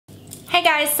Hey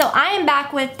guys, so I am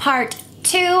back with part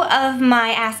 2 of my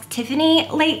Ask Tiffany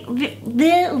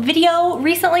video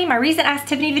recently, my recent Ask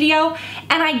Tiffany video,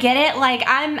 and I get it, like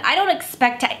I don't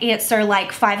expect to answer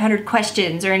like 500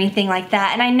 questions or anything like that,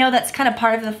 and I know that's kind of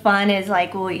part of the fun is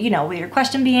like, well, you know, will your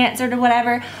question be answered or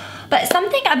whatever, but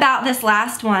something about this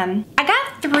last one, I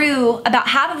got through about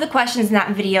half of the questions in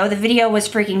that video. The video was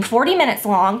freaking 40 minutes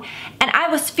long, and I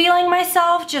was feeling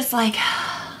myself just like,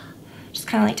 just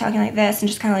kind of like talking like this and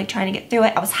just kind of like trying to get through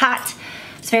it. I was hot.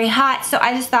 It's very hot, so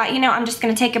I just thought, you know, I'm just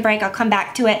gonna take a break, I'll come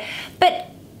back to it. But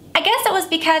I guess it was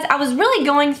because I was really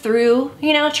going through,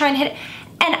 you know, trying to hit it,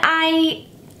 and I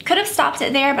could have stopped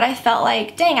it there, but I felt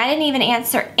like, dang, I didn't even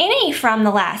answer any from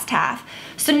the last half.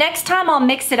 So next time I'll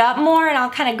mix it up more and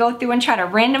I'll kind of go through and try to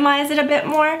randomize it a bit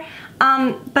more.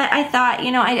 But I thought,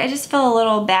 you know, I just feel a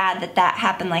little bad that that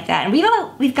happened like that. And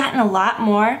we've gotten a lot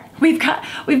more. We've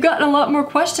gotten a lot more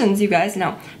questions, you guys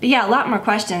know. But yeah, a lot more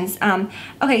questions.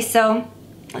 Okay, so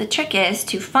the trick is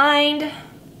to find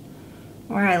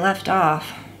where I left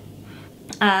off.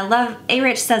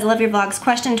 A-Rich says, love your vlogs.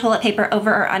 Question, toilet paper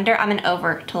over or under? I'm an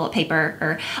over toilet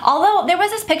paper. Although there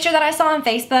was this picture that I saw on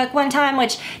Facebook one time,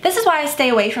 which this is why I stay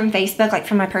away from Facebook, like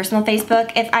from my personal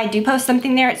Facebook. If I do post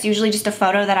something there, it's usually just a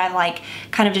photo that I've like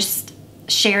kind of just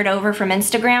shared over from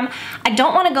Instagram. I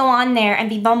don't want to go on there and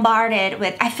be bombarded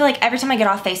with, I feel like every time I get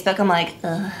off Facebook, I'm like,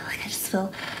 ugh, like I just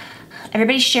feel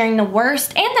everybody's sharing the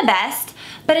worst and the best,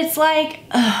 but it's like,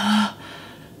 ugh.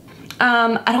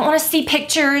 I don't want to see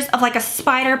pictures of like a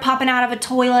spider popping out of a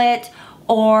toilet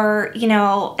or, you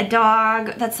know, a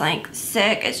dog that's like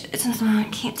sick. It's just, I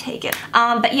can't take it.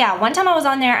 But yeah, one time I was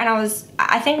on there and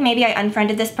I think maybe I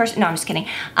unfriended this person. No, I'm just kidding.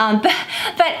 But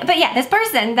yeah, this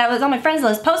person that was on my friends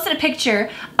list posted a picture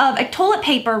of a toilet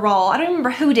paper roll. I don't remember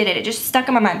who did it. It just stuck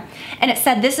in my mind. And it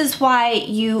said, this is why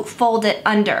you fold it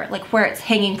under, like where it's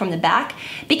hanging from the back.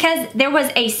 Because there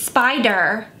was a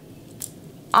spider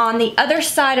on the other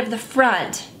side of the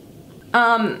front,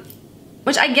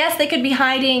 which I guess they could be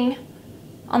hiding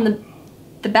on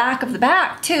the back of the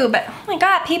back too, but oh my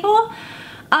god, people,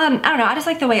 I don't know, I just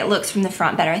like the way it looks from the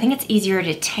front better. I think it's easier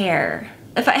to tear.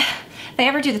 If I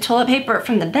ever do the toilet paper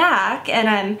from the back and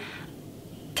I'm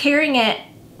tearing it,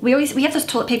 we have those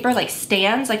toilet paper like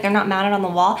stands, like they're not mounted on the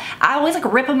wall. I always like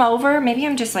rip them over. Maybe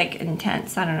I'm just like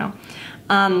intense, I don't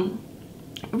know.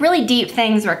 Really deep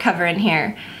things we're covering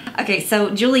here. Okay,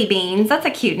 so Julie Beans, that's a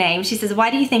cute name. She says, why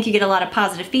do you think you get a lot of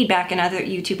positive feedback and other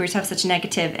YouTubers have such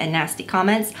negative and nasty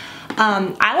comments?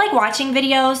 I like watching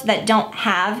videos that don't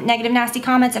have negative, nasty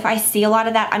comments. If I see a lot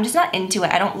of that, I'm just not into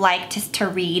it. I don't like to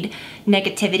read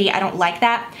negativity. I don't like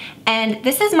that. And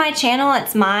this is my channel.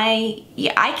 It's my,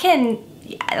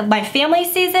 my family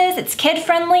sees this. It's kid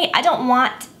friendly. I don't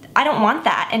want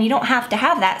that, and you don't have to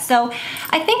have that. So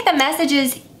I think the message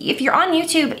is, if you're on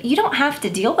YouTube, you don't have to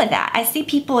deal with that. I see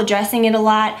people addressing it a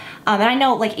lot, and I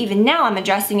know like even now I'm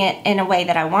addressing it in a way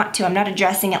that I want to. I'm not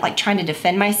addressing it like trying to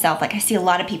defend myself like I see a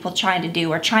lot of people trying to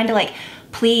do, or trying to like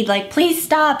plead like, please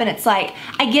stop, and it's like,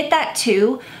 I get that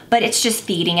too, but it's just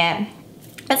feeding it.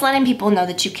 It's letting people know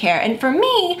that you care. And for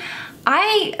me,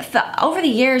 over the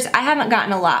years, I haven't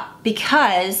gotten a lot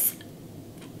because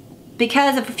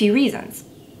of a few reasons.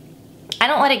 I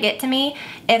don't let it get to me.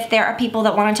 If there are people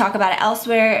that want to talk about it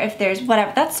elsewhere, if there's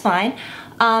whatever, that's fine.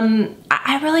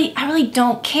 I really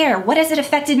don't care. What has it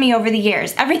affected me over the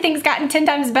years? Everything's gotten 10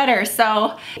 times better,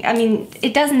 so, I mean,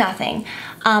 it does nothing.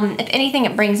 If anything,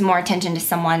 it brings more attention to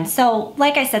someone. So,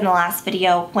 like I said in the last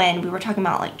video when we were talking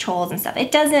about like trolls and stuff,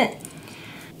 it doesn't,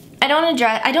 I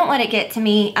don't let it get to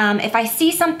me. If I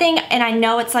see something and I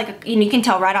know it's like, you know, you can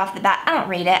tell right off the bat, I don't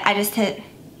read it. I just hit,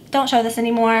 don't show this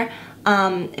anymore.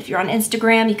 If you're on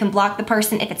Instagram, you can block the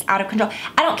person if it's out of control.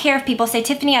 I don't care if people say,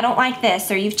 Tiffany, I don't like this,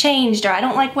 or you've changed, or I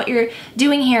don't like what you're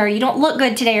doing here, or you don't look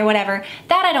good today, or whatever.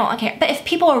 That I don't care. But if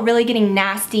people are really getting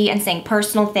nasty and saying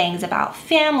personal things about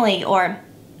family, or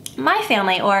my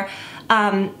family, or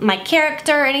my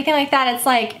character, or anything like that, it's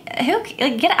like,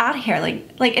 get out of here.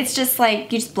 Like it's just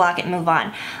like, you just block it and move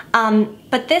on.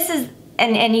 But this is,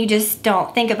 and you just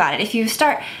don't think about it. If you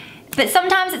start, but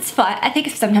sometimes it's fun. I think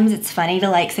sometimes it's funny to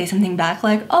like say something back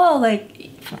like, oh, like,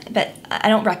 but I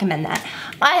don't recommend that.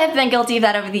 I have been guilty of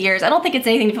that over the years. I don't think it's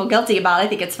anything to feel guilty about. I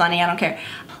think it's funny. I don't care.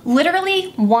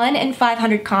 Literally 1 in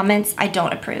 500 comments I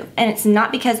don't approve. And it's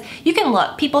not because, you can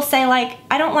look, people say like,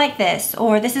 I don't like this,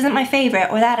 or this isn't my favorite,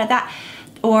 or that, or that.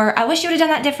 Or I wish you would have done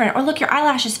that different, or look, your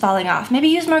eyelash is falling off. Maybe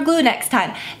use more glue next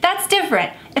time. That's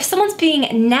different. If someone's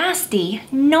being nasty,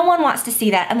 no one wants to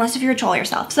see that unless if you're a troll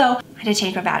yourself. So I did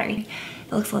change my battery.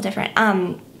 It looks a little different.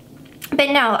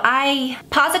 But no,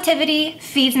 positivity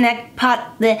feeds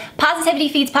positivity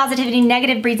feeds positivity,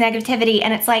 negative breeds negativity,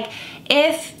 and it's like,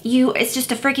 it's just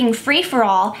a freaking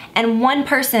free-for-all, and one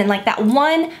person, like that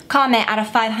one comment out of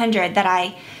 500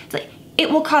 that it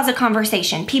will cause a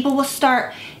conversation. People will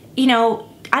start, you know,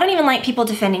 I don't even like people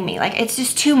defending me. Like, it's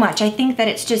just too much. I think that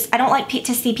it's just, I don't like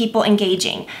to see people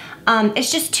engaging.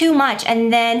 It's just too much,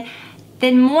 and then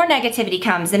more negativity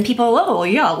comes, and people, oh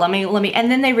yeah, let me,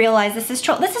 and then they realize this is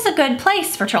a good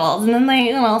place for trolls, and then they,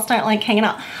 you know, start like hanging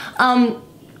out.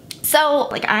 So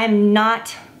like, I'm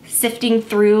not sifting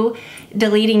through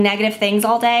deleting negative things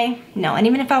all day. No, and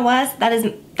even if I was, that's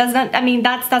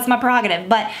my prerogative,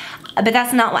 but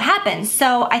that's not what happens.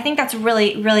 So I think that's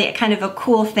really kind of a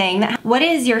cool thing. What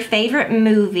is your favorite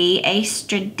movie?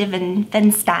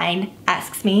 Astradivenstein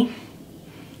asks me.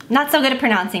 Not so good at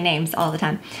pronouncing names all the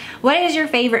time. What is your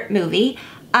favorite movie?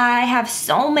 I have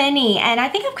so many, and I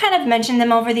think I've kind of mentioned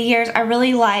them over the years. I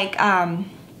really like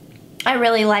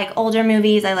older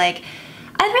movies. I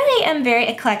really am very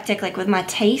eclectic, like with my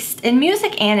taste in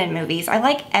music and in movies. I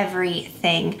like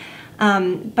everything,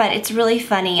 but it's really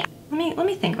funny. Let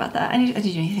me think about that. I need to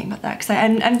think about that, because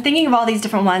I'm thinking of all these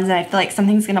different ones, and I feel like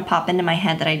something's gonna pop into my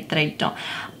head that I don't.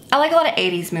 I like a lot of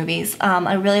 80s movies.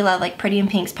 I really love like Pretty in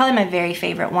Pink's probably my very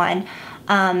favorite one.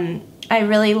 I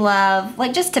really love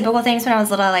like just typical things. When I was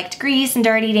little, I liked Grease and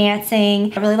Dirty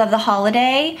Dancing. I really love The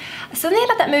Holiday. Something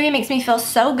about that movie makes me feel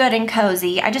so good and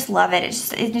cozy. I just love it.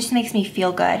 It just makes me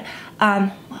feel good.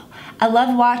 I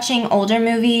love watching older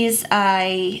movies.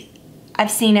 I've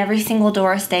seen every single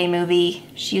Doris Day movie.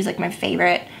 She was like my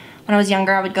favorite. When I was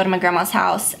younger, I would go to my grandma's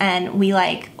house, and we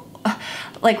like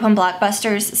when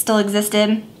Blockbusters still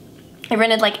existed, I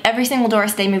rented like every single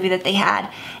Doris Day movie that they had,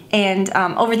 and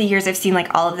over the years I've seen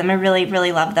like all of them. I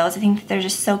really love those. I think that they're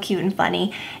just so cute and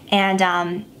funny. And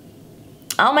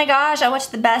oh my gosh, I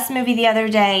watched the best movie the other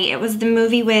day. It was the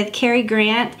movie with Cary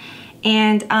Grant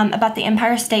and about the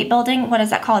Empire State Building. What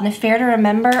is that called? An Affair to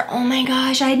Remember. Oh my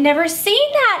gosh, I had never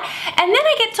seen that. And then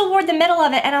I get toward the middle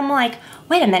of it, and I'm like,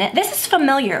 wait a minute, this is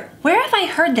familiar. Where have I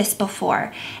heard this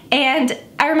before? And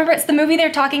I remember it's the movie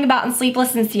they're talking about in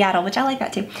Sleepless in Seattle, which I like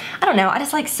that too. I don't know, I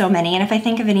just like so many, and if I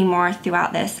think of any more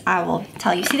throughout this, I will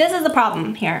tell you. See, this is the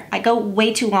problem here. I go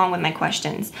way too long with my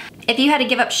questions. If you had to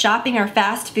give up shopping or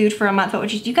fast food for a month, what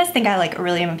would you do? You guys think I like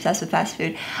really am obsessed with fast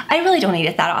food? I really don't eat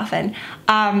it that often.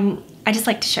 I just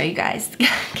like to show you guys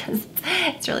because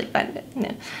it's really fun.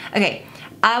 No. Okay,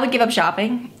 I would give up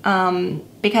shopping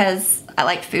because I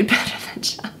like food better than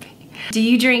shopping. Do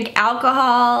you drink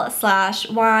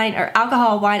alcohol/wine or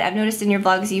alcohol, wine? I've noticed in your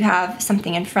vlogs you have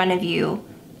something in front of you.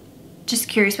 Just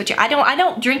curious what I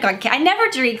don't drink on camera. I never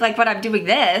drink like when I'm doing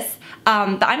this.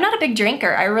 But I'm not a big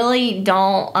drinker. I really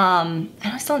don't, I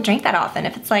just don't drink that often.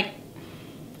 If it's like,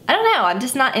 I don't know, I'm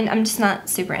just not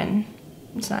super into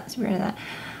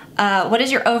that. What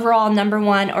is your overall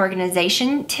 #1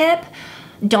 organization tip?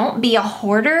 Don't be a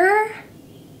hoarder.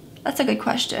 That's a good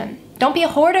question. Don't be a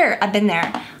hoarder. I've been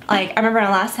there. Like, I remember in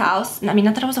our last house, I mean,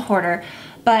 not that I was a hoarder,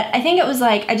 but I think it was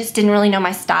like, I just didn't really know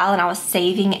my style, and I was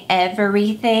saving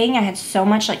everything. I had so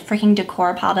much like freaking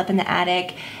decor piled up in the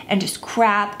attic and just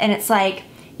crap. And it's like,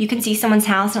 you can see someone's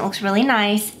house and it looks really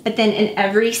nice, but then in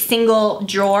every single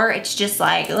drawer, it's just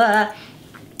like, ugh.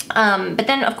 But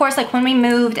then of course, like when we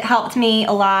moved, it helped me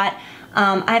a lot.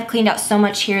 I've cleaned out so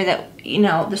much here that, you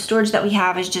know, the storage that we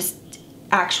have is just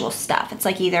actual stuff. It's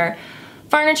like either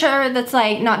furniture that's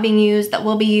like not being used, that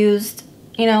will be used,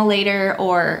 you know, later,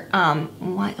 or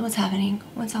what's happening?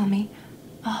 What's on me?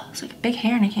 Oh, it's like a big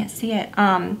hair and I can't see it.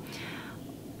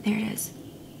 There it is.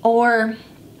 Or,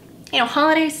 you know,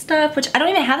 holiday stuff, which I don't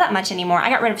even have that much anymore. I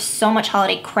got rid of so much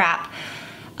holiday crap.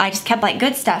 I just kept like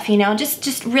good stuff, you know,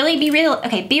 just really be real.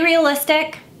 Okay, be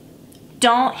realistic.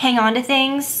 Don't hang on to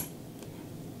things.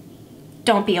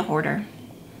 Don't be a hoarder.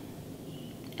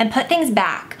 And put things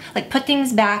back. Like, put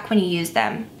things back when you use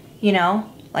them, you know?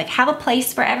 Like, have a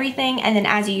place for everything, and then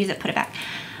as you use it, put it back.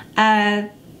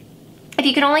 If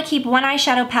you could only keep one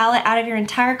eyeshadow palette out of your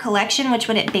entire collection, which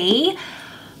would it be?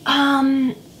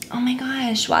 Oh my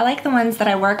gosh. Well, I like the ones that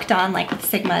I worked on, like with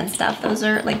Sigma and stuff. Those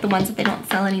are like the ones that they don't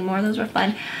sell anymore. Those were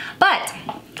fun. But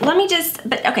let me just,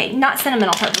 okay, not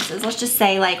sentimental purposes. Let's just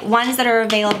say like ones that are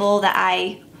available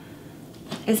that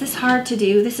is this hard to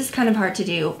do? This is kind of hard to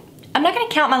do. I'm not gonna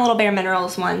count my Little Bare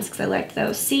Minerals ones because I liked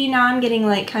those. See, now I'm getting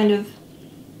like kind of,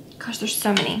 gosh, there's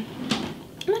so many.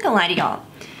 I'm not gonna lie to y'all.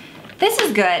 This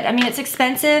is good. I mean, it's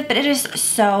expensive, but it is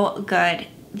so good.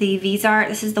 The Vizart,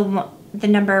 this is the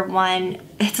 #1.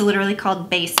 It's literally called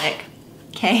Basic,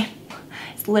 okay?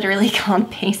 It's literally called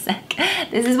basic.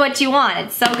 This is what you want.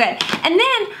 It's so good. And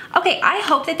then, okay, I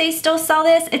hope that they still sell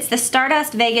this. It's the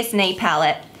Stardust Vegas Nail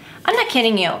Palette. I'm not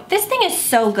kidding you. This thing is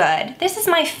so good. This is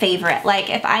my favorite. Like,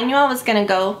 if I knew I was gonna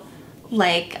go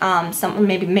like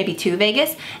maybe to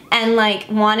Vegas and like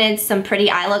wanted some pretty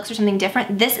eye looks or something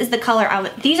different, this is the color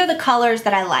these are the colors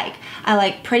that I like. I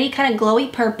like pretty kind of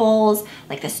glowy purples,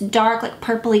 like this dark like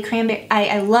purpley cranberry.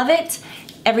 I love it.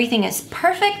 Everything is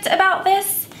perfect about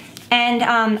this, and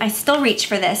I still reach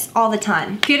for this all the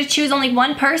time. If you had to choose only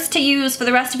one purse to use for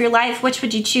the rest of your life, which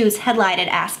would you choose? Headlighted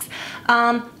asks.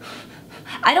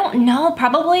 I don't know,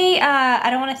 probably, I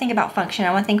don't want to think about function.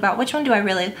 I want to think about which one do I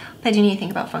really, I do need to think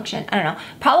about function. I don't know.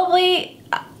 Probably,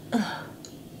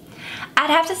 I'd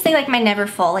have to say like my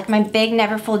Neverfull, like my big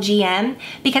Neverfull GM,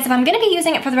 because if I'm going to be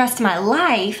using it for the rest of my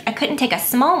life, I couldn't take a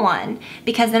small one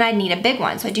because then I'd need a big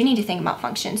one. So I do need to think about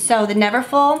function. So the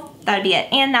Neverfull, that would be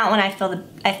it. And that one I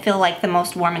feel like the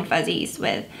most warm and fuzzies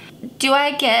with. Do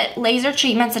I get laser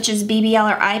treatments such as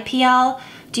BBL or IPL?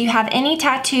 Do you have any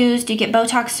tattoos? Do you get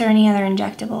Botox or any other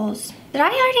injectables? Did I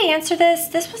already answer this?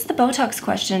 This was the Botox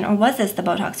question, or was this the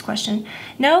Botox question?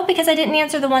 No, because I didn't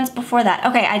answer the ones before that.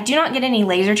 Okay, I do not get any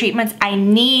laser treatments. I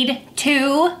need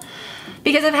to,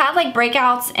 because I've had like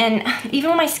breakouts, and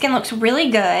even when my skin looks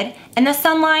really good, in the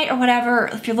sunlight or whatever,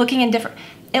 if you're looking in different,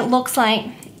 it looks like,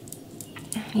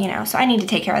 you know, so I need to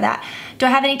take care of that. Do I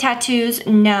have any tattoos?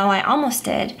 No, I almost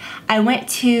did. I went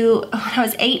to, when I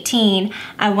was 18,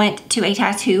 I went to a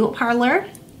tattoo parlor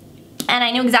and I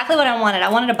knew exactly what I wanted.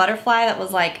 I wanted a butterfly that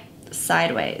was like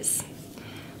sideways.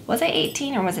 Was I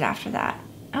 18 or was it after that?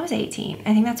 I was 18.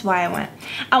 I think that's why I went.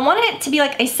 I wanted it to be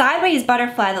like a sideways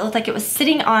butterfly that looked like it was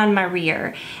sitting on my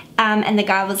rear. And the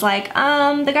guy was like,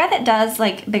 the guy that does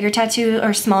like bigger tattoo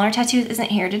or smaller tattoos isn't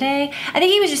here today. I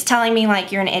think he was just telling me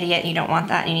like, you're an idiot, you don't want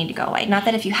that, you need to go away. Not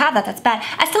that if you have that, that's bad.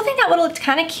 I still think that would have looked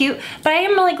kind of cute, but I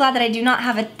am really glad that I do not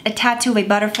have a tattoo of a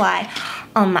butterfly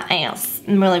on my ass.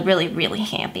 I'm really, really, really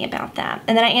happy about that.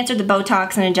 And then I answered the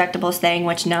Botox and injectables thing,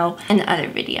 which no, in the other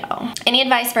video. Any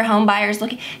advice for home buyers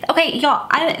looking? Okay, y'all,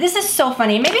 this is so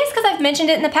funny. Maybe it's because I've mentioned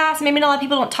it in the past. Maybe a lot of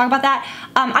people don't talk about that.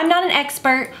 I'm not an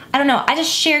expert. I don't know. I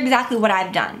just share exactly what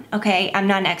I've done, okay? I'm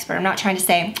not an expert. I'm not trying to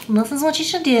say, this is what you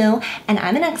should do, and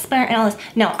I'm an expert and all this.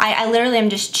 No, I literally am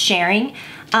just sharing.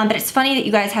 But it's funny that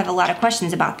you guys have a lot of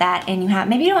questions about that, and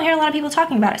maybe you don't hear a lot of people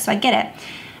talking about it, so I get it.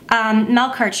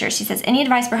 Mel Kircher, she says, any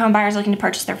advice for home buyers looking to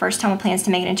purchase their first home with plans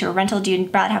to make it into a rental? Do you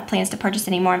rather have plans to purchase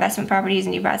any more investment properties,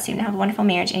 and do you rather seem to have a wonderful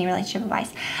marriage? Any relationship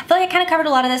advice? I feel like I kind of covered a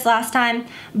lot of this last time,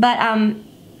 but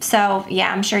so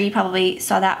yeah, I'm sure you probably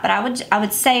saw that, but I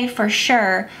would say for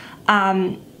sure,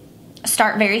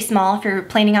 start very small if you're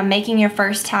planning on making your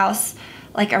first house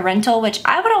like a rental, which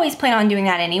I would always plan on doing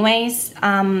that anyways,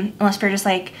 unless you're just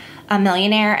like a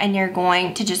millionaire and you're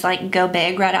going to just like go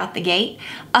big right out the gate.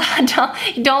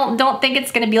 Don't think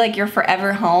it's gonna be like your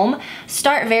forever home.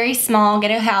 Start very small,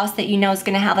 get a house that you know is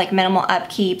gonna have like minimal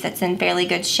upkeep, that's in fairly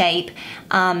good shape.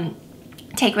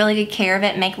 Take really good care of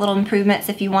it, make little improvements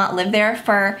if you want, live there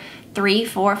for 3,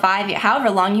 4, 5 years, however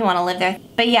long you want to live there.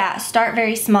 But yeah, start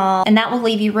very small, and that will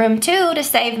leave you room too to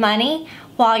save money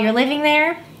while you're living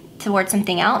there towards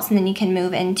something else, and then you can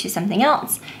move into something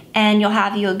else, and you'll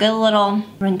have you a good little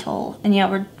rental. And yeah,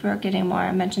 we're getting more.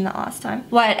 I mentioned that last time.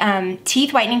 What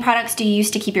teeth whitening products do you use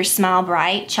to keep your smile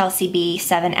bright? Chelsea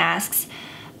B7 asks.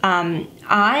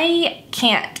 I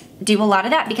can't do a lot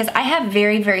of that because I have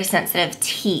very, very sensitive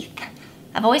teeth.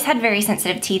 I've always had very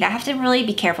sensitive teeth. I have to really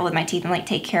be careful with my teeth and like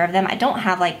take care of them. I don't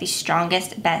have like the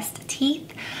strongest, best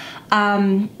teeth.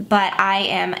 But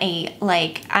I'm a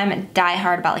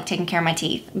diehard about like taking care of my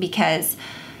teeth because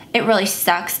it really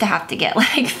sucks to have to get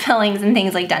like fillings and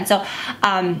things like done. So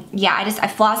yeah, I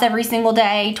floss every single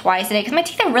day, twice a day, because my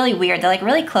teeth are really weird. They're like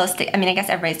really close to, I mean, I guess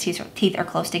everybody's teeth are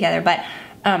close together, but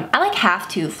I like have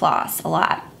to floss a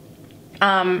lot.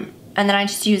 And then I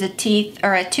just use a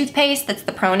toothpaste that's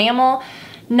the Pro Enamel.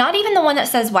 Not even the one that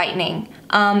says whitening.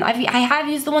 I have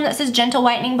used the one that says gentle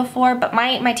whitening before, but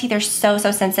my teeth are so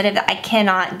sensitive that I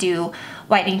cannot do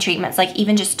whitening treatments. Like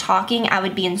even just talking, I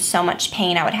would be in so much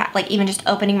pain. I would have, like even just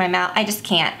opening my mouth, I just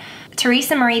can't.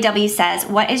 Teresa Marie W says,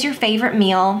 what is your favorite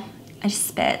meal? I just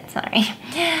spit, sorry.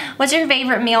 What's your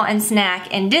favorite meal and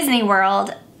snack in Disney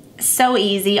World? So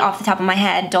easy, off the top of my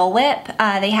head, Dole Whip.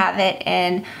 They have it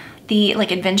in the like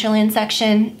Adventureland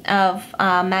section of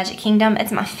Magic Kingdom.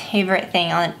 It's my favorite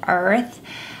thing on earth.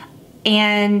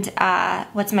 And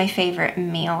what's my favorite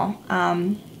meal?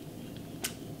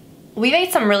 We've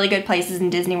ate some really good places in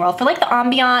Disney World for like the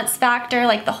ambiance factor,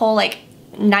 like the whole like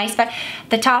nice.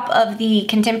 The top of the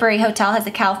Contemporary Hotel has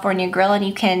a California grill, and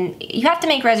you have to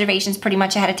make reservations pretty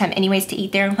much ahead of time anyways to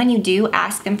eat there. And when you do,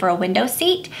 ask them for a window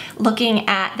seat looking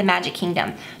at the Magic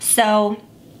Kingdom. So,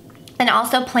 and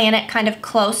also plan it kind of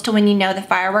close to when you know the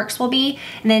fireworks will be,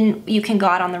 and then you can go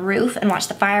out on the roof and watch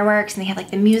the fireworks, and they have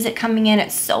like the music coming in.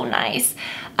 It's so nice.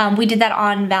 We did that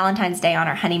on Valentine's Day on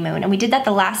our honeymoon, and we did that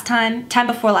the time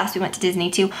before last we went to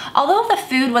Disney too. Although the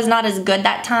food was not as good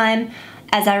that time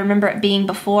as I remember it being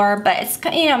before, but it's,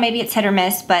 you know, maybe it's hit or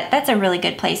miss, but that's a really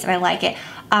good place and I like it.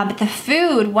 But the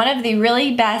food, one of the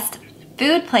really best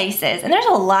food places, and there's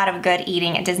a lot of good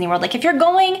eating at Disney World. Like if you're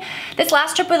going, this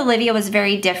last trip with Olivia was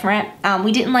very different.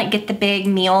 We didn't like get the big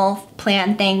meal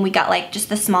plan thing. We got like just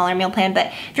the smaller meal plan. But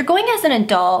if you're going as an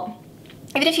adult,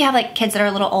 even if you have like kids that are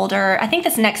a little older, I think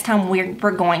this next time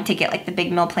we're going to get like the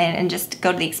big meal plan and just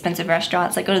go to the expensive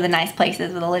restaurants, like go to the nice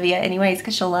places with Olivia anyways,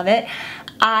 because she'll love it.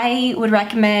 I would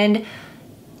recommend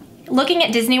looking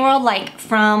at Disney World like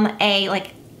from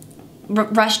a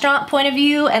restaurant point of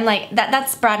view, and like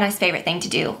that's Brad and I's favorite thing to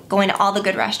do, going to all the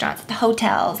good restaurants, at the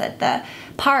hotels, at the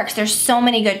parks. There's so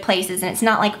many good places, and it's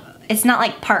not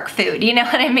like park food, you know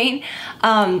what I mean?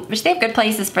 Which they have good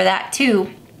places for that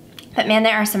too. But man,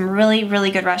 there are some really,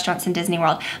 really good restaurants in Disney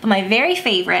World. But my very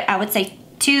favorite, I would say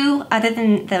two, other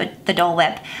than the Dole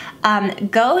Whip,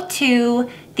 go to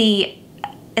the,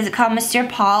 is it called Monsieur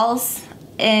Paul's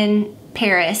in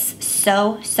Paris?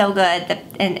 So good.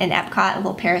 In Epcot, a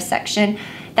little Paris section.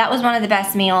 That was one of the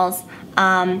best meals.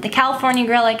 The California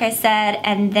Grill, like I said,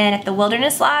 and then at the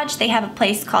Wilderness Lodge, they have a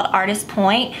place called Artist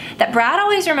Point that Brad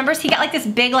always remembers. He got like this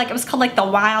big, like it was called like the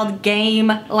wild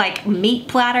game, like meat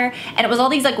platter, and it was all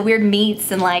these like weird meats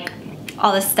and like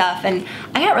all this stuff, and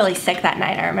I got really sick that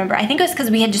night, I remember. I think it was because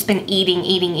we had just been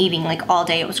eating like all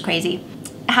day. It was crazy.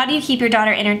 How do you keep your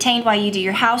daughter entertained while you do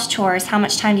your house chores? How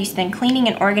much time do you spend cleaning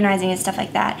and organizing and stuff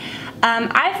like that?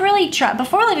 I've really tried,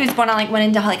 before Olivia was born, I like went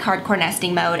into like hardcore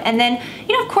nesting mode, and then,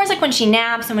 you know, of course, like when she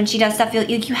naps and when she does stuff,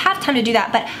 you have time to do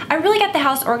that, but I really got the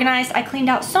house organized. I cleaned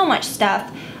out so much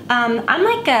stuff. I'm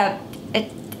like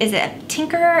is it a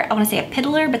tinkerer? I want to say a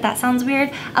piddler, but that sounds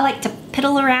weird. I like to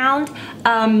piddle around.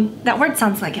 That word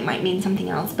sounds like it might mean something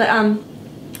else, but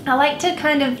I like to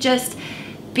kind of just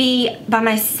be by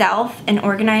myself and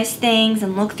organize things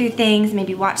and look through things,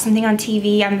 maybe watch something on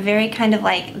TV. I'm very kind of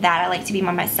like that. I like to be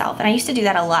by myself, and I used to do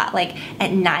that a lot, like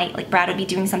at night. Like Brad would be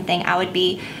doing something, I would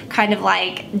be kind of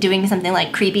like doing something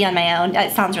like creepy on my own.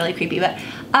 It sounds really creepy, but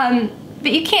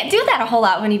you can't do that a whole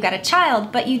lot when you've got a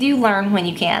child, but you do learn when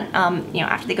you can. You know,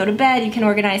 after they go to bed, you can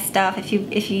organize stuff if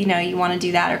you know you want to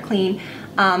do that or clean.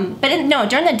 No,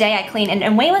 during the day I clean,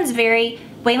 and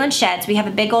Waylon sheds. We have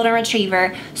a big golden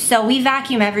retriever, so we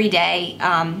vacuum every day,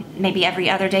 maybe every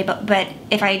other day, but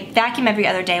if I vacuum every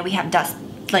other day, we have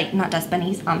not dust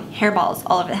bunnies, hairballs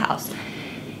all over the house.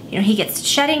 You know, he gets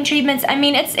shedding treatments. I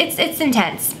mean, it's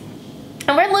intense.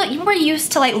 And we're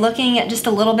used to like looking at just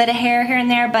a little bit of hair here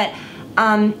and there, but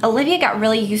Olivia got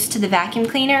really used to the vacuum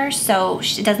cleaner, so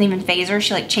it doesn't even faze her.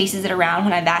 She like chases it around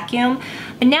when I vacuum.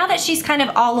 But now that she's kind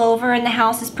of all over and the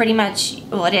house is pretty much,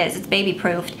 well, it's baby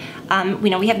proofed. You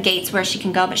know, we have gates where she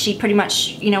can go, but she pretty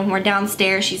much, you know, when we're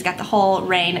downstairs, she's got the whole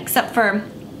reign, except for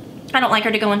I don't like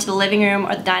her to go into the living room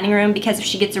or the dining room, because if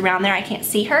she gets around there, I can't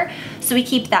see her. So we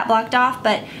keep that blocked off,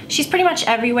 but she's pretty much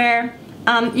everywhere.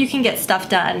 You can get stuff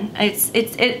done.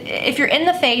 If you're in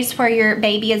the phase where your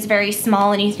baby is very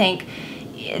small and you think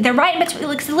they're right in between,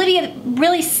 like Olivia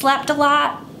really slept a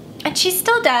lot, and she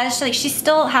still does. She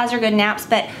still has her good naps,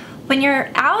 but when you're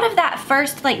out of that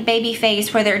first like baby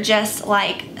phase where they're just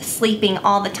like sleeping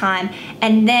all the time,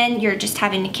 and then you're just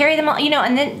having to carry them all, you know,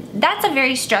 and then that's a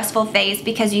very stressful phase,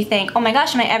 because you think, oh my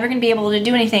gosh, am I ever gonna be able to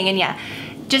do anything? And yeah,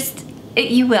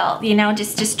 you will, you know,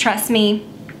 just trust me.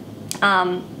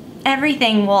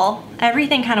 Everything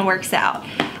kind of works out.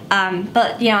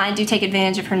 But you know, I do take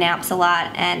advantage of her naps a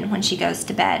lot, and when she goes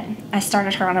to bed, I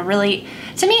started her on to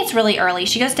me it's really early.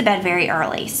 She goes to bed very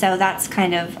early, so that's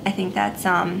kind of, I think that's,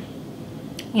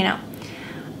 you know.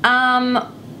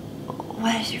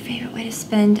 What is your favorite way to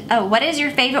spend, what is your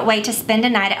favorite way to spend a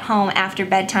night at home after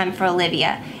bedtime for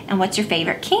Olivia? And what's your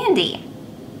favorite candy?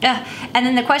 And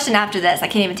then the question after this, I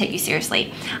can't even take you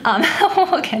seriously.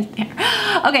 We'll get there.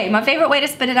 Okay, my favorite way to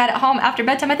spend a night at home after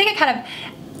bedtime, I think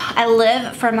I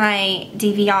live for my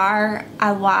DVR.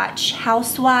 I watch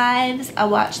Housewives, I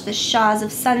watch The Shaws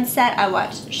of Sunset, I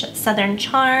watch Southern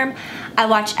Charm, I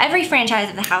watch every franchise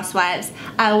of the Housewives,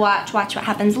 I watch What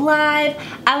Happens Live,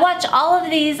 I watch all of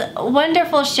these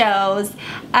wonderful shows.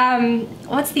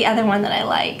 What's the other one that I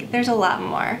like? There's a lot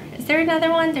more. Is there another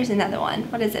one? There's another one.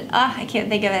 What is it? Oh, I can't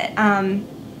think of it.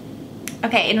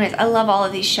 Okay, anyways, I love all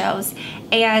of these shows,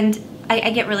 and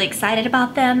I get really excited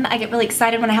about them. I get really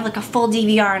excited when I have like a full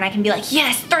DVR and I can be like,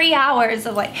 yes, 3 hours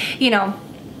of like, you know.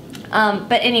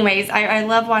 But anyways, I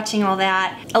love watching all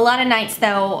that. A lot of nights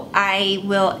though, I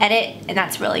will edit, and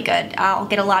that's really good. I'll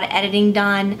get a lot of editing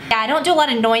done. Yeah, I don't do a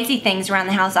lot of noisy things around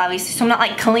the house, obviously, so I'm not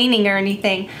like cleaning or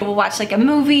anything. We'll watch like a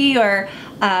movie, or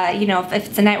you know, if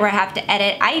it's a night where I have to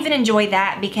edit. I even enjoy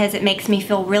that because it makes me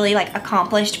feel really like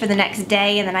accomplished for the next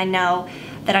day, and then I know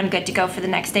that I'm good to go for the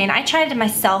next day. And I try to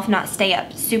myself not stay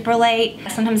up super late.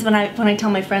 Sometimes when I tell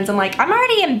my friends, I'm like, I'm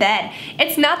already in bed.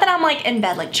 It's not that I'm like in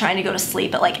bed like trying to go to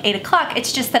sleep at like 8 o'clock.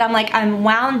 It's just that I'm like, I'm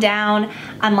wound down.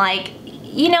 I'm like,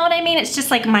 you know what I mean? It's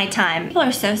just like my time. People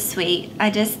are so sweet.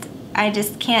 I just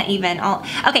can't even.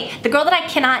 Okay, the girl that I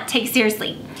cannot take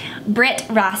seriously, Britt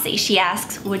Rossi, she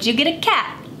asks, would you get a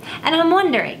cat? And I'm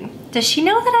wondering, does she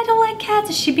know that I don't like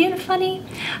cats? Is she being funny?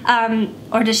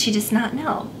 Or does she just not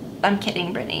know? I'm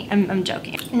kidding, Brittany. I'm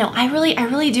joking. No, I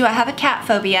really do. I have a cat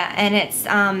phobia, and it's,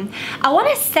 I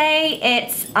want to say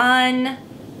it's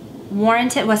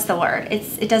unwarranted. What's the word?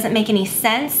 It doesn't make any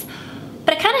sense,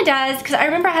 but it kind of does, because I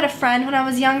remember I had a friend when I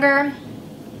was younger.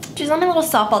 She was on my little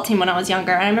softball team when I was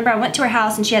younger, and I remember I went to her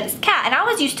house and she had this cat, and I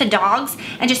was used to dogs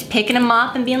and just picking him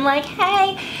up and being like,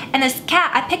 hey, and this cat,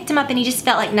 I picked him up and he just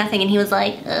felt like nothing, and he was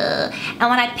like, ugh. And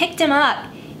when I picked him up,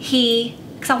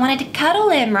 because I wanted to cuddle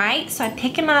him, right? So I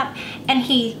pick him up and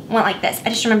he went like this. I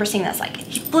just remember seeing this, like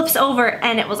he flips over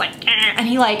and it was like, and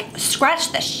he like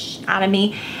scratched the sh out of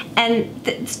me, and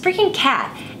this freaking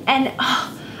cat. And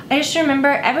oh, I just remember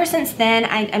ever since then,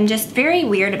 I'm just very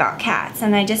weird about cats,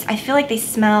 and I feel like they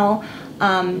smell,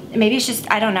 maybe it's just,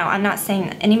 I don't know. I'm not saying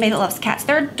that anybody that loves cats,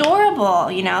 they're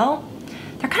adorable, you know?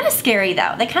 They're kind of scary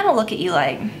though. They kind of look at you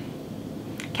like,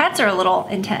 cats are a little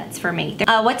intense for me.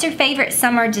 What's your favorite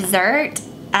summer dessert?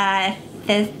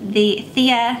 The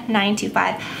Thea925.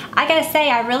 I gotta say,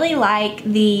 I really like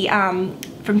the,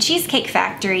 from Cheesecake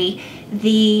Factory,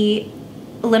 the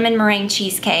lemon meringue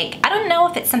cheesecake. I don't know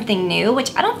if it's something new,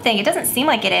 which I don't think, it doesn't seem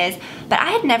like it is, but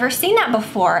I had never seen that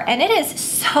before, and it is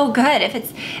so good. If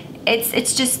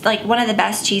it's just like one of the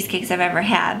best cheesecakes I've ever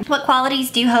had. What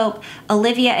qualities do you hope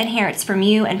Olivia inherits from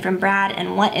you and from Brad,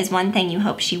 and what is one thing you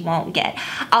hope she won't get?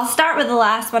 I'll start with the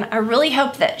last one. I really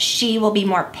hope that she will be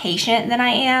more patient than I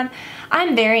am.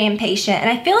 I'm very impatient, and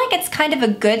I feel like it's kind of a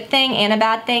good thing and a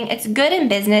bad thing. It's good in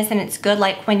business, and it's good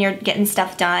like when you're getting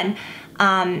stuff done,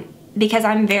 because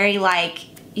I'm very like,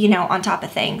 you know, on top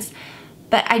of things.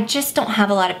 But I just don't have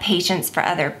a lot of patience for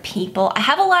other people. I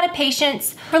have a lot of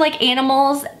patience for like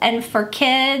animals and for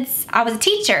kids. I was a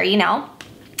teacher, you know,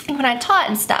 and when I taught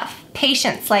and stuff,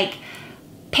 patience, like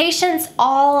patience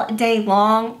all day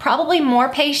long, probably more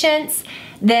patience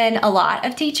than a lot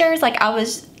of teachers. Like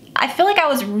I feel like I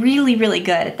was really, really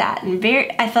good at that, and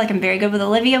I feel like I'm very good with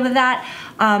Olivia with that,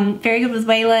 very good with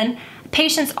Waylon.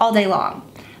 Patience all day long.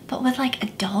 But with like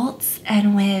adults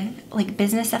and with like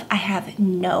business stuff, I have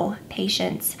no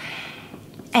patience.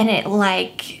 And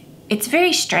it's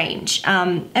very strange. I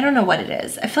don't know what it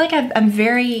is. I feel like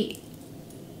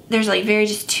there's like very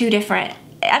just two different,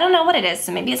 I don't know what it is.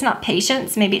 So maybe it's not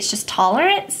patience, maybe it's just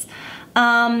tolerance.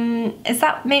 No,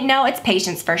 it's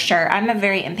patience for sure. I'm a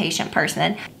very impatient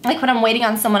person. Like when I'm waiting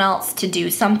on someone else to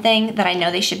do something that I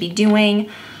know they should be doing,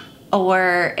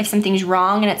 or if something's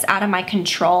wrong and it's out of my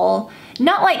control.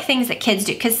 Not like things that kids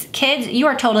do, because kids, you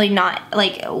are totally not,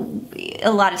 like a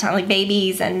lot of time, like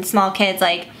babies and small kids,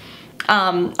 like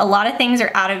a lot of things are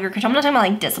out of your control. I'm not talking about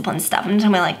like discipline stuff. I'm not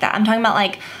talking about like that. I'm talking about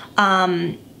like, a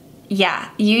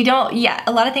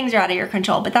lot of things are out of your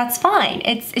control, but that's fine.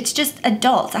 It's just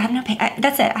adults. I have no,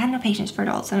 that's it. I have no patience for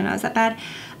adults. I don't know, is that bad?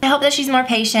 I hope that she's more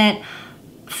patient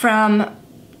from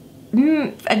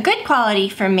a good quality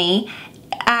for me.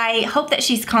 I hope that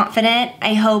she's confident.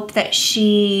 I hope that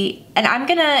and I'm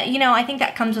gonna, you know, I think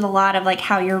that comes with a lot of like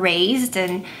how you're raised,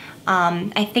 and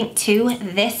I think too,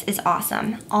 this is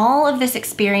awesome. All of this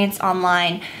experience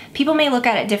online, people may look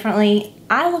at it differently.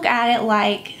 I look at it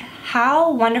like,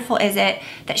 how wonderful is it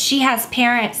that she has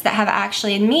parents that have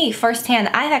actually, and me firsthand,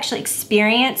 I've actually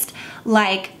experienced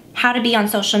like how to be on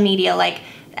social media. Like,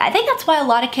 I think that's why a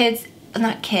lot of kids,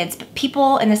 not kids, but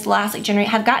people in this last like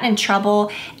generation have gotten in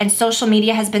trouble, and social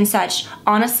media has been such,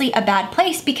 honestly, a bad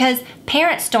place, because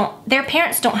their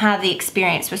parents don't have the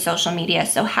experience with social media.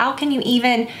 So how can you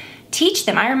even teach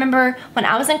them? I remember when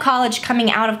I was in college, coming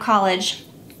out of college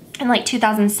in like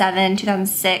 2007,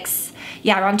 2006,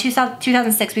 yeah, around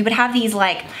 2006, we would have these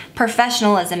like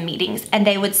professionalism meetings, and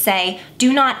they would say,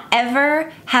 do not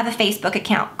ever have a Facebook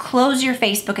account. Close your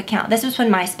Facebook account. This was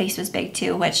when MySpace was big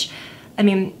too, which, I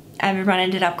mean, everyone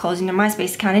ended up closing their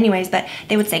MySpace account anyways, but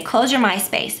they would say, close your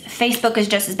MySpace. Facebook is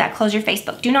just as bad. Close your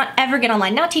Facebook. Do not ever get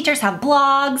online. Now teachers have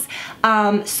blogs.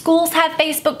 Schools have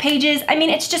Facebook pages. I mean,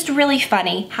 it's just really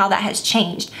funny how that has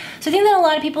changed. So I think that a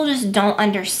lot of people just don't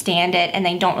understand it, and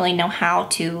they don't really know how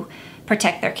to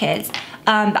protect their kids.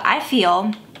 But I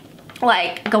feel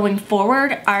like going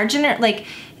forward, our like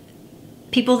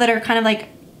people that are kind of like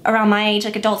around my age,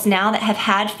 like adults now that have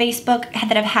had Facebook,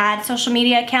 that have had social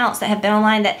media accounts, that have been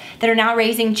online, that are now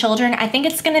raising children, I think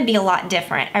it's gonna be a lot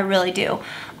different. I really do.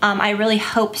 I really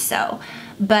hope so.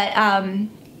 But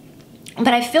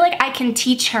I feel like I can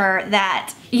teach her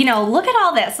that, you know, look at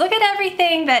all this, look at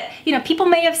everything that, you know, people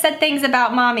may have said things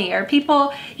about mommy, or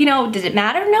people, you know, does it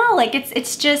matter? No, like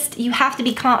it's just, you have to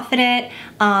be confident,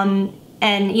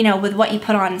 and you know, with what you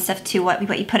put on and stuff too, what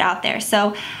you put out there.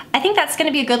 So I think that's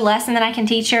gonna be a good lesson that I can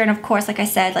teach her. And of course, like I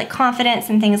said, like confidence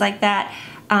and things like that,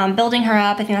 building her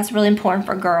up, I think that's really important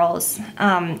for girls.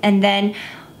 And then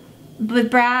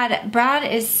with Brad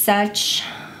is the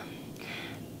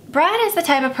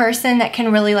type of person that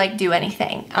can really like do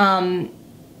anything.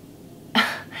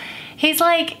 He's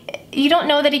like, you don't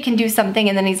know that he can do something,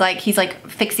 and then he's like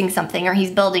fixing something, or he's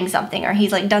building something, or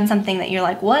he's like done something that you're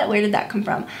like, what? Where did that come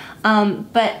from?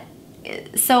 But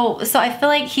so I feel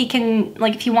like he can,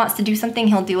 like, if he wants to do something,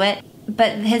 he'll do it.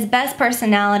 But his best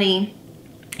personality,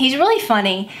 he's really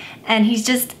funny, and he's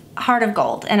just heart of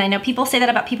gold. And I know people say that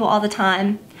about people all the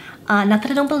time. Not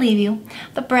that I don't believe you,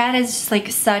 but Brad is just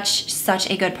like such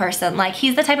a good person. Like,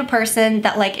 he's the type of person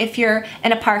that, like, if you're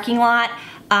in a parking lot,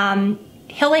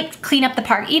 he'll like clean up the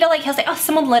park. You know, like he'll say, oh,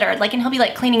 someone littered, like, and he'll be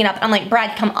like cleaning it up. I'm like,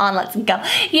 Brad, come on, let's go.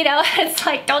 You know, it's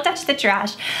like, don't touch the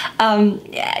trash.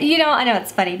 You know, I know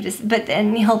it's funny, but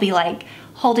then he'll be like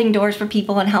holding doors for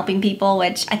people and helping people,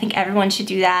 which I think everyone should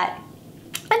do that.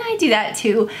 And I do that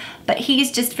too, but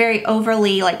he's just very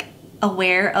overly like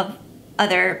aware of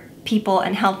other people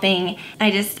and helping.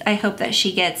 I hope that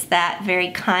she gets that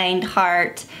very kind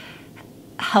heart,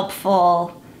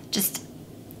 helpful, just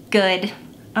good.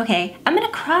 Okay, I'm gonna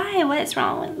cry. What is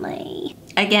wrong with me?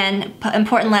 Again,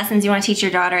 important lessons you want to teach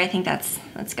your daughter. I think that's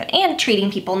good. And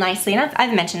treating people nicely. And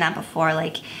I've mentioned that before.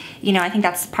 Like, you know, I think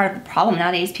that's part of the problem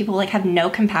nowadays. People like have no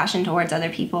compassion towards other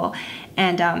people.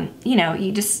 And, you know,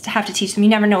 you just have to teach them. You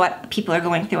never know what people are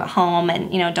going through at home,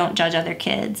 and, you know, don't judge other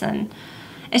kids. And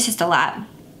it's just a lot.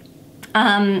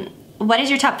 What is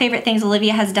your top favorite things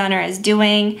Olivia has done or is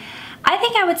doing? I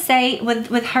think I would say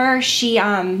with her, she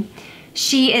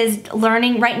is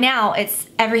learning right now. It's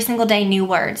every single day new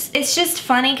words. It's just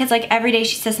funny because like every day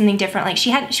she says something different. Like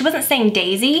she wasn't saying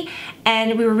Daisy,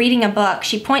 and we were reading a book.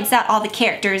 She points out all the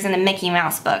characters in the Mickey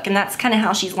Mouse book, and that's kind of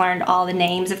how she's learned all the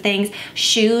names of things.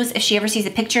 Shoes, if she ever sees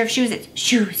a picture of shoes, it's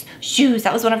shoes, shoes.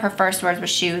 That was one of her first words, was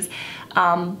shoes.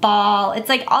 Ball. It's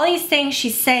like all these things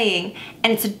she's saying,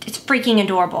 and it's freaking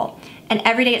adorable. And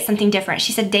every day it's something different.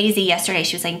 She said Daisy yesterday.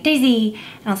 She was saying Daisy.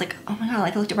 And I was like, oh my God,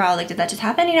 like I looked at her, like, did that just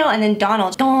happen? You know? And then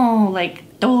Donald, like,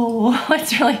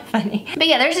 it's really funny. But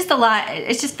yeah, there's just a lot.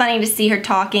 It's just funny to see her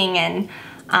talking, and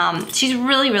she's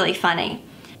really, really funny.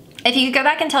 If you could go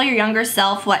back and tell your younger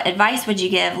self, what advice would you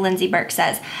give? Lindsay Burke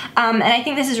says. And I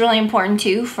think this is really important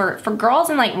too for girls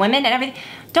and like women and everything.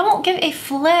 Don't give a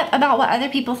flip about what other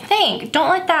people think. Don't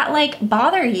let that like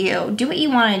bother you. Do what you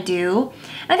want to do.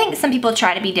 I think some people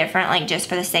try to be different, like just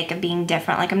for the sake of being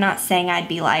different. Like, I'm not saying I'd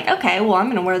be like, okay, well, I'm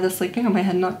gonna wear this like thing on my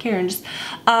head and not care, and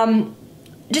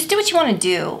just do what you want to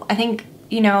do. I think,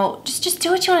 you know, just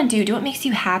do what you want to do. Do what makes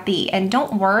you happy, and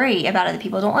don't worry about other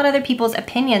people. Don't let other people's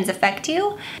opinions affect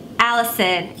you.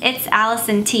 Allison, it's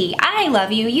Allison T. I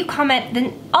love you. You comment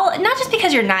not just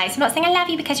because you're nice. I'm not saying I love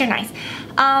you because you're nice.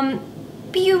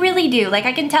 But you really do. Like,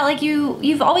 I can tell, like,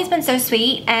 you've always been so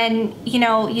sweet, and, you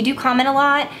know, you do comment a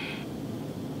lot.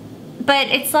 But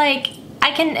it's like,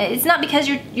 it's not because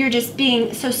you're just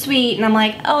being so sweet, and I'm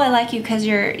like, oh, I like you because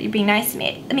you're being nice to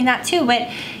me. I mean, that too, but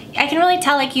I can really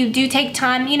tell, like, you do take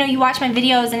time, you know, you watch my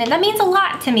videos, and that means a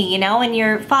lot to me, you know, and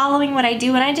you're following what I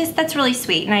do, and that's really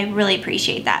sweet, and I really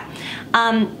appreciate that.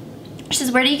 She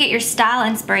says, where do you get your style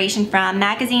inspiration from?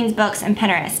 Magazines, books, and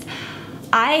Pinterest.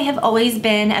 I have always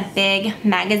been a big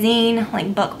magazine,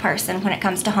 like book person when it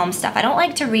comes to home stuff. I don't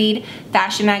like to read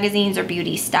fashion magazines or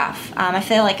beauty stuff. I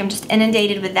feel like I'm just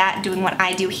inundated with that doing what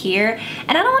I do here.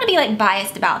 And I don't want to be like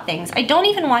biased about things. I don't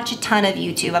even watch a ton of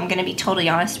YouTube, I'm going to be totally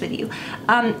honest with you.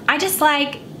 I just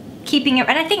like keeping it,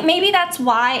 and I think maybe that's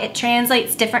why it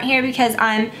translates different here, because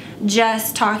I'm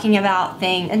just talking about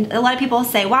things. And a lot of people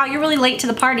say, wow, you're really late to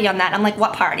the party on that. I'm like,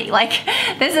 what party? Like,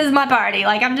 this is my party.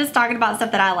 Like, I'm just talking about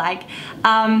stuff that I like.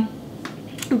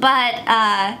 But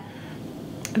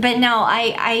no,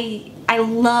 I I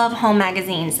love home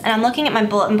magazines, and I'm looking at my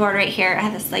bulletin board right here. I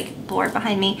have this like board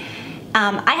behind me.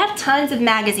 I have tons of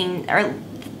magazines, or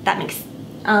that makes,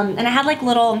 and I have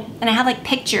like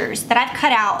pictures that I've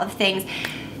cut out of things,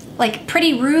 like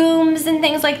pretty rooms and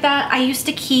things like that. I used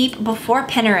to keep, before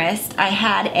Pinterest, I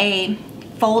had a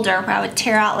folder where I would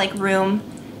tear out like room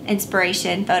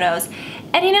inspiration photos.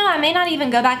 And you know, I may not even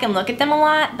go back and look at them a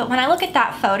lot, but when I look at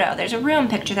that photo, there's a room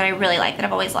picture that I really like that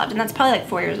I've always loved, and that's probably like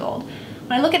 4 years old.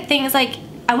 When I look at things like,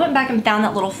 I went back and found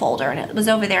that little folder and it was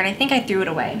over there, and I think I threw it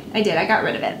away. I did, I got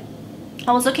rid of it.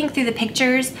 I was looking through the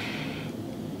pictures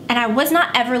and I was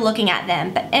not ever looking at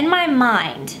them, but in my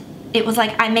mind, it was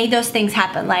like I made those things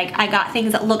happen. Like I got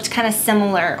things that looked kind of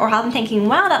similar, or I'm thinking,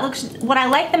 wow, that looks, what I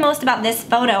like the most about this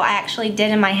photo I actually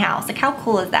did in my house. Like how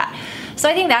cool is that? So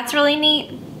I think that's really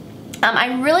neat.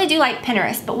 I really do like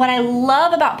Pinterest, but what I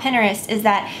love about Pinterest is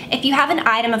that if you have an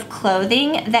item of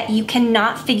clothing that you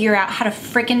cannot figure out how to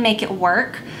freaking make it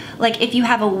work, like if you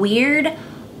have a weird,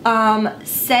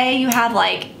 say you have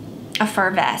like a fur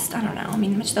vest, I don't know, I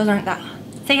mean, which those aren't that,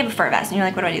 say you have a fur vest and you're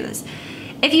like, what do I do with this?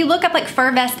 If you look up like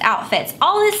fur vest outfits,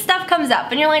 all this stuff comes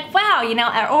up and you're like, wow, you know,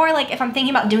 or like if I'm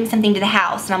thinking about doing something to the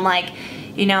house and I'm like,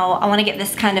 you know, I want to get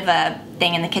this kind of a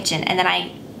thing in the kitchen, and then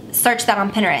I search that on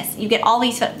Pinterest. You get all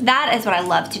these, that is what I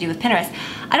love to do with Pinterest.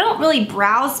 I don't really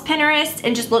browse Pinterest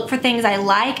and just look for things I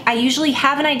like. I usually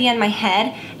have an idea in my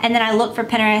head and then I look for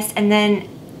Pinterest, and then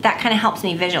that kind of helps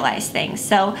me visualize things.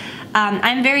 So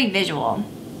I'm very visual.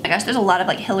 Oh my gosh, there's a lot of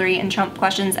like Hillary and Trump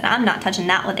questions, and I'm not touching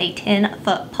that with a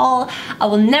 10-foot pole. I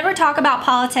will never talk about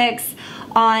politics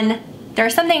on, there are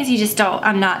some things you just don't,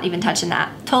 I'm not even touching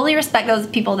that. Totally respect those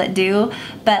people that do,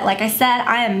 but like I said,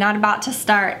 I am not about to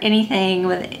start anything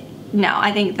with, no,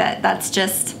 I think that that's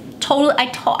just totally,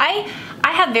 I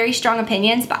have very strong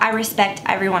opinions, but I respect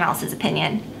everyone else's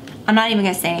opinion. I'm not even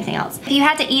gonna say anything else. If you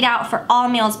had to eat out for all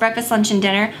meals, breakfast, lunch, and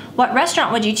dinner, what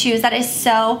restaurant would you choose? That is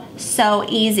so, so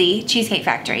easy. Cheesecake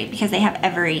Factory, because they have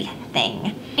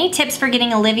everything. Any tips for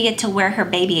getting Olivia to wear her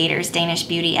baby-aiders? Danish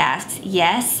Beauty asks.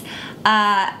 Yes.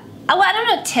 Oh, I don't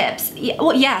know tips.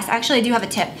 Well, yes, actually I do have a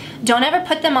tip. Don't ever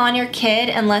put them on your kid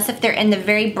unless if they're in the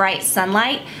very bright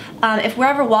sunlight. If we're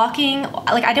ever walking,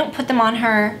 like I don't put them on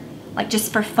her like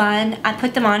just for fun. I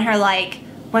put them on her like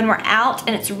when we're out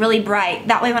and it's really bright.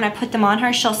 That way when I put them on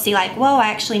her, she'll see like, whoa, I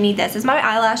actually need this. Is my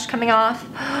eyelash coming off?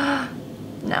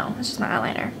 No, it's just my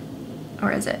eyeliner.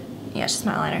 Or is it? Yeah, it's just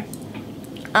my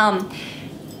eyeliner.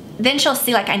 Then she'll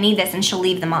see like I need this and she'll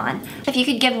leave them on. If you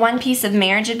could give one piece of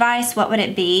marriage advice, what would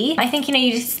it be? I think, you know,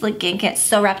 you just like get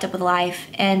so wrapped up with life,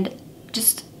 and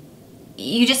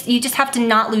you just have to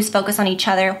not lose focus on each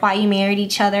other, why you married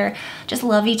each other. Just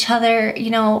love each other, you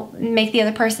know, make the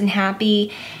other person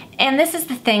happy. And this is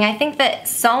the thing, I think that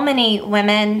so many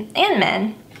women and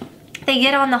men, they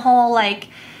get on the whole like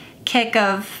kick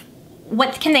of,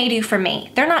 what can they do for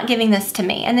me? They're not giving this to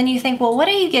me. And then you think, well, what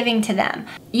are you giving to them?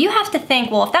 You have to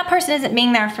think, well, if that person isn't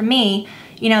being there for me,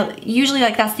 you know, usually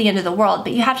like that's the end of the world,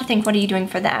 but you have to think, what are you doing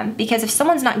for them? Because if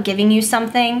someone's not giving you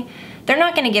something, they're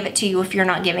not gonna give it to you if you're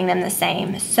not giving them the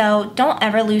same. So don't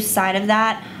ever lose sight of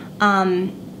that.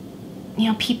 You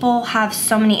know, people have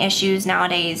so many issues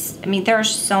nowadays. I mean, there are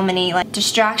so many like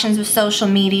distractions with social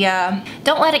media.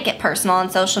 Don't let it get personal on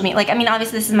social media. Like, I mean,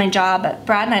 obviously this is my job, but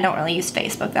Brad and I don't really use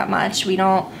Facebook that much. We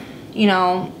don't, you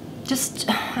know, just,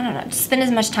 I don't know, just spend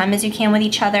as much time as you can with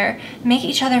each other. Make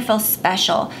each other feel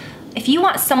special. If you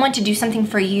want someone to do something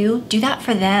for you, do that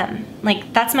for them.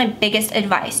 Like, that's my biggest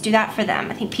advice. Do that for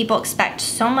them. I think people expect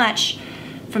so much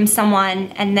from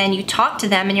someone, and then you talk to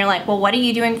them and you're like, well, what are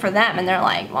you doing for them? And they're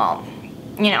like, well,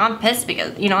 you know, I'm pissed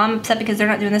because, you know, I'm upset because they're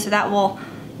not doing this or that. Well,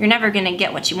 you're never gonna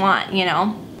get what you want, you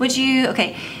know? Would you,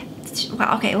 okay,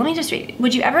 well, okay, let me just read.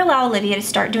 Would you ever allow Olivia to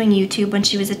start doing YouTube when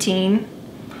she was a teen?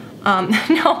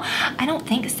 No, I don't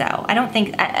think so. I don't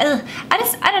think, I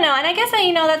don't know. And I guess,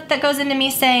 you know, that goes into me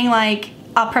saying like,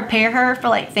 I'll prepare her for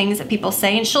like things that people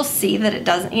say, and she'll see that it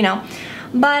doesn't, you know.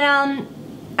 But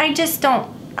I just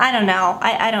don't, I don't know.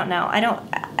 I don't know.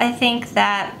 I think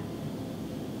that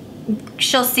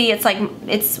she'll see it's like,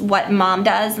 it's what mom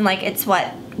does, and like it's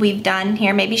what we've done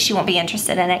here. Maybe she won't be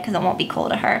interested in it because it won't be cool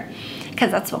to her,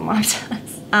 because that's what mom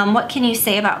does. What can you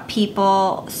say about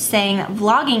people saying that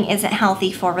vlogging isn't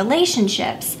healthy for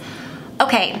relationships?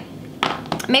 Okay,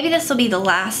 maybe this will be the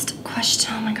last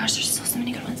question. Oh my gosh, there's so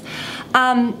many good ones.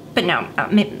 But no,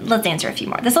 let's answer a few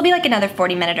more. This will be like another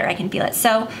 40-minute, I can feel it.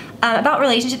 So about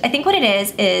relationships, I think what it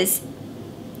is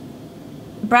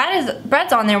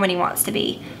Brad's on there when he wants to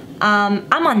be.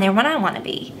 I'm on there when I want to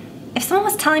be. if someone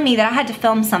was telling me that I had to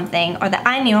film something, or that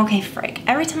I knew, okay, frick,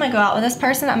 every time I go out with this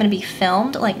person, I'm gonna be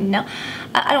filmed, like, no.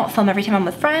 I don't film every time I'm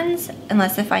with friends,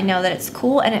 unless if I know that it's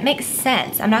cool and it makes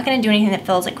sense. I'm not gonna do anything that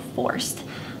feels like forced.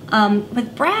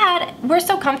 With Brad, we're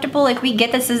so comfortable, like we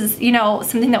get this as, you know,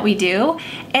 something that we do,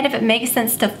 and if it makes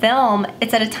sense to film,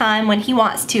 it's at a time when he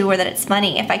wants to, or that it's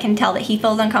funny. If I can tell that he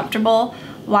feels uncomfortable,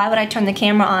 why would I turn the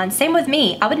camera on? Same with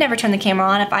me. I would never turn the camera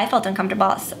on if I felt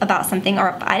uncomfortable about something, or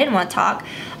if I didn't want to talk.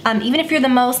 Even if you're the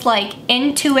most like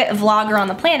into it vlogger on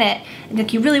the planet,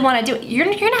 like you really want to do it, you're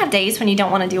gonna have days when you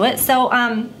don't want to do it. So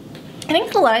I think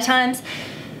that a lot of times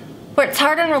where it's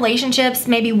hard in relationships,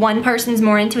 maybe one person's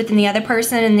more into it than the other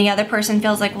person, and the other person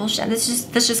feels like, well, shit,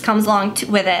 this just comes along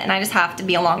with it, and I just have to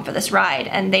be along for this ride,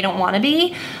 and they don't want to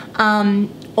be.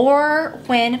 Or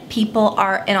when people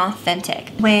are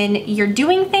inauthentic, when you're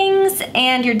doing things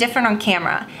and you're different on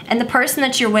camera, and the person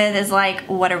that you're with is like,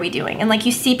 what are we doing? And like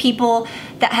you see people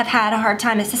that have had a hard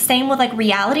time. It's the same with like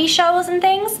reality shows and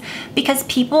things, because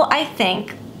people, I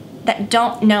think, that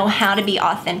don't know how to be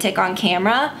authentic on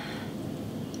camera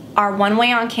are one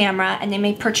way on camera, and they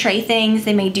may portray things,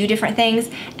 they may do different things,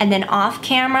 and then off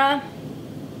camera,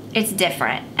 it's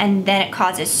different, and then it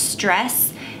causes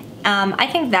stress. I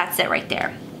think that's it right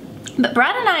there. But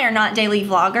Brad and I are not daily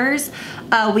vloggers.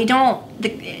 We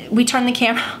turn the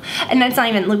camera, and that's not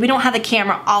even, we don't have the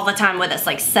camera all the time with us,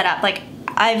 like set up. Like,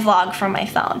 I vlog from my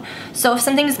phone. So if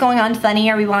something's going on funny,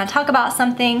 or we want to talk about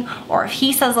something, or if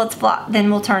he says let's vlog,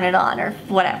 then we'll turn it on, or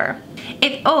whatever.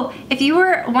 If you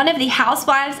were one of the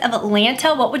housewives of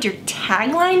Atlanta, what would your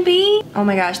tagline be? Oh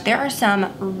my gosh, there are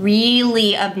some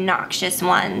really obnoxious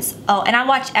ones. Oh, and I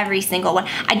watch every single one.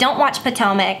 I don't watch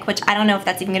Potomac, which I don't know if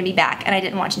that's even gonna be back, and I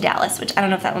didn't watch Dallas, which I don't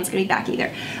know if that one's gonna be back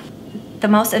either. The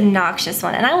most obnoxious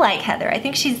one, and I like Heather. I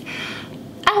think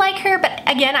I like her, but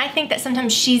again, I think that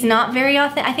sometimes she's not very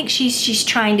authentic. I think she's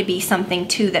trying to be something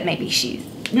too that maybe she's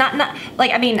not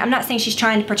like, I mean, I'm not saying she's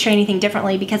trying to portray anything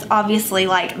differently, because obviously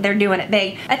like they're doing it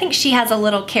big. I think she has a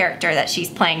little character that she's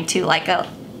playing to, like a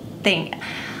thing.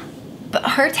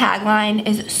 But her tagline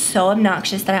is so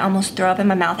obnoxious that I almost throw up in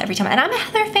my mouth every time. And I'm a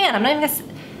Heather fan, I'm not even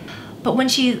gonna, but when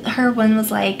her one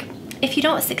was like, if you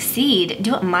don't succeed,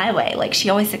 do it my way. Like, she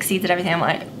always succeeds at everything. I'm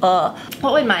like, ugh.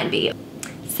 What would mine be?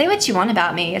 Say what you want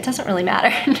about me, it doesn't really matter.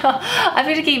 No, I'm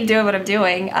gonna keep doing what I'm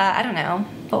doing. I don't know,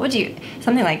 what would you,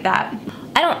 something like that.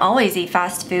 I don't always eat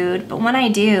fast food, but when I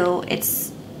do,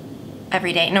 it's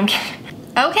every day. No, I'm kidding.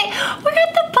 Okay, we're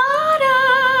at the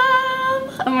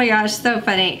bottom. Oh my gosh, so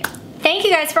funny. Thank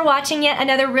you guys for watching yet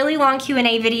another really long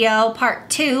Q&A video, part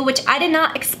 2, which I did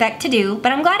not expect to do,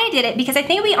 but I'm glad I did it, because I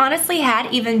think we honestly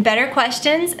had even better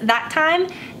questions that time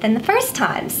than the first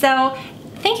time. So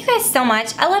thank you guys so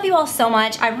much. I love you all so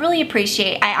much. I really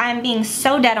appreciate it. I'm being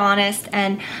so dead honest,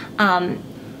 and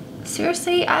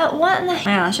seriously, what in the,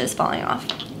 my eyelash is falling off,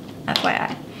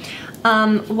 FYI.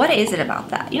 What is it about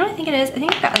that? You know what I think it is? I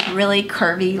think I've got like really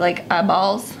curvy like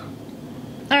eyeballs.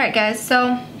 Alright guys,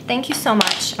 so thank you so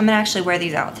much. I'm gonna actually wear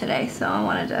these out today, so I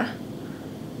wanted to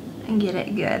get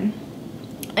it good.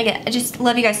 Again, I just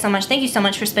love you guys so much. Thank you so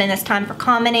much for spending this time, for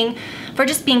commenting, for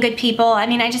just being good people. I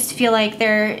mean, I just feel like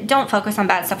don't focus on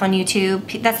bad stuff on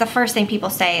YouTube. That's the first thing people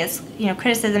say is, you know,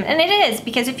 criticism. And it is,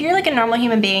 because if you're like a normal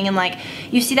human being and like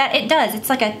you see that, it does. It's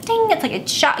like a ding, it's like a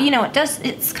shot, you know, it does,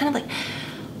 it's kind of like,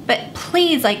 but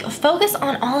please, like, focus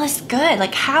on all this good.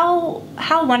 Like, how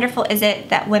wonderful is it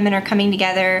that women are coming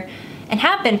together and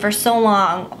have been for so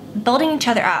long, building each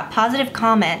other up, positive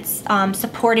comments,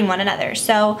 supporting one another.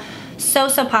 So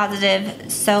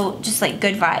positive, so just like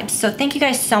good vibes. So thank you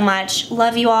guys so much.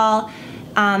 Love you all.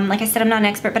 Like I said, I'm not an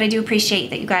expert, but I do appreciate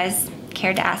that you guys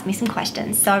cared to ask me some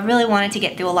questions. So I really wanted to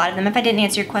get through a lot of them. If I didn't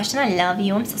answer your question, I love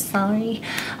you. I'm so sorry.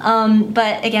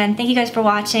 But again, thank you guys for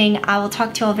watching. I will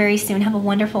talk to you all very soon. Have a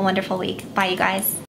wonderful, wonderful week. Bye, you guys.